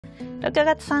6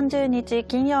月30日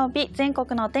金曜日、全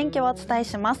国の天気をお伝え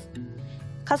します。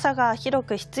傘が広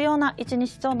く必要な一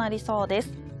日となりそうで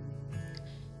す。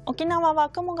沖縄は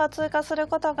雲が通過する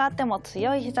ことがあっても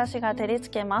強い日差しが照り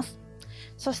つけます。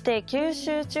そして九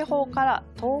州地方から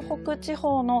東北地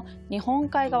方の日本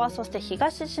海側、そして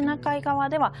東シナ海側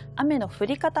では雨の降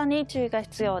り方に注意が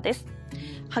必要です。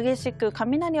激しく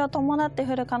雷を伴って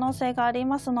降る可能性があり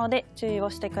ますので注意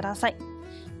をしてください。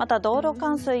また道路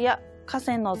冠水や河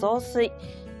川の増水、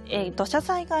土砂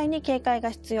災害に警戒が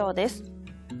必要です。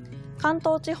関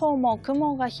東地方も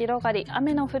雲が広がり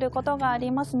雨の降ることがあり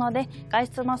ますので、外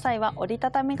出の際は折りた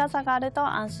たみ傘があると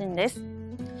安心です。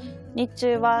日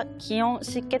中は気温、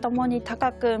湿気ともに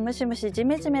高く、ムシムシジ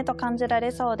メジメと感じら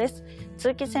れそうです。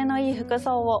通気性のいい服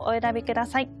装をお選びくだ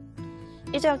さい。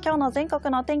以上、今日の全国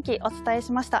の天気お伝え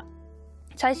しました。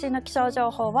最新の気象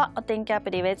情報はお天気ア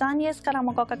プリウェザーニュースから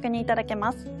もご確認いただけ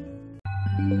ます。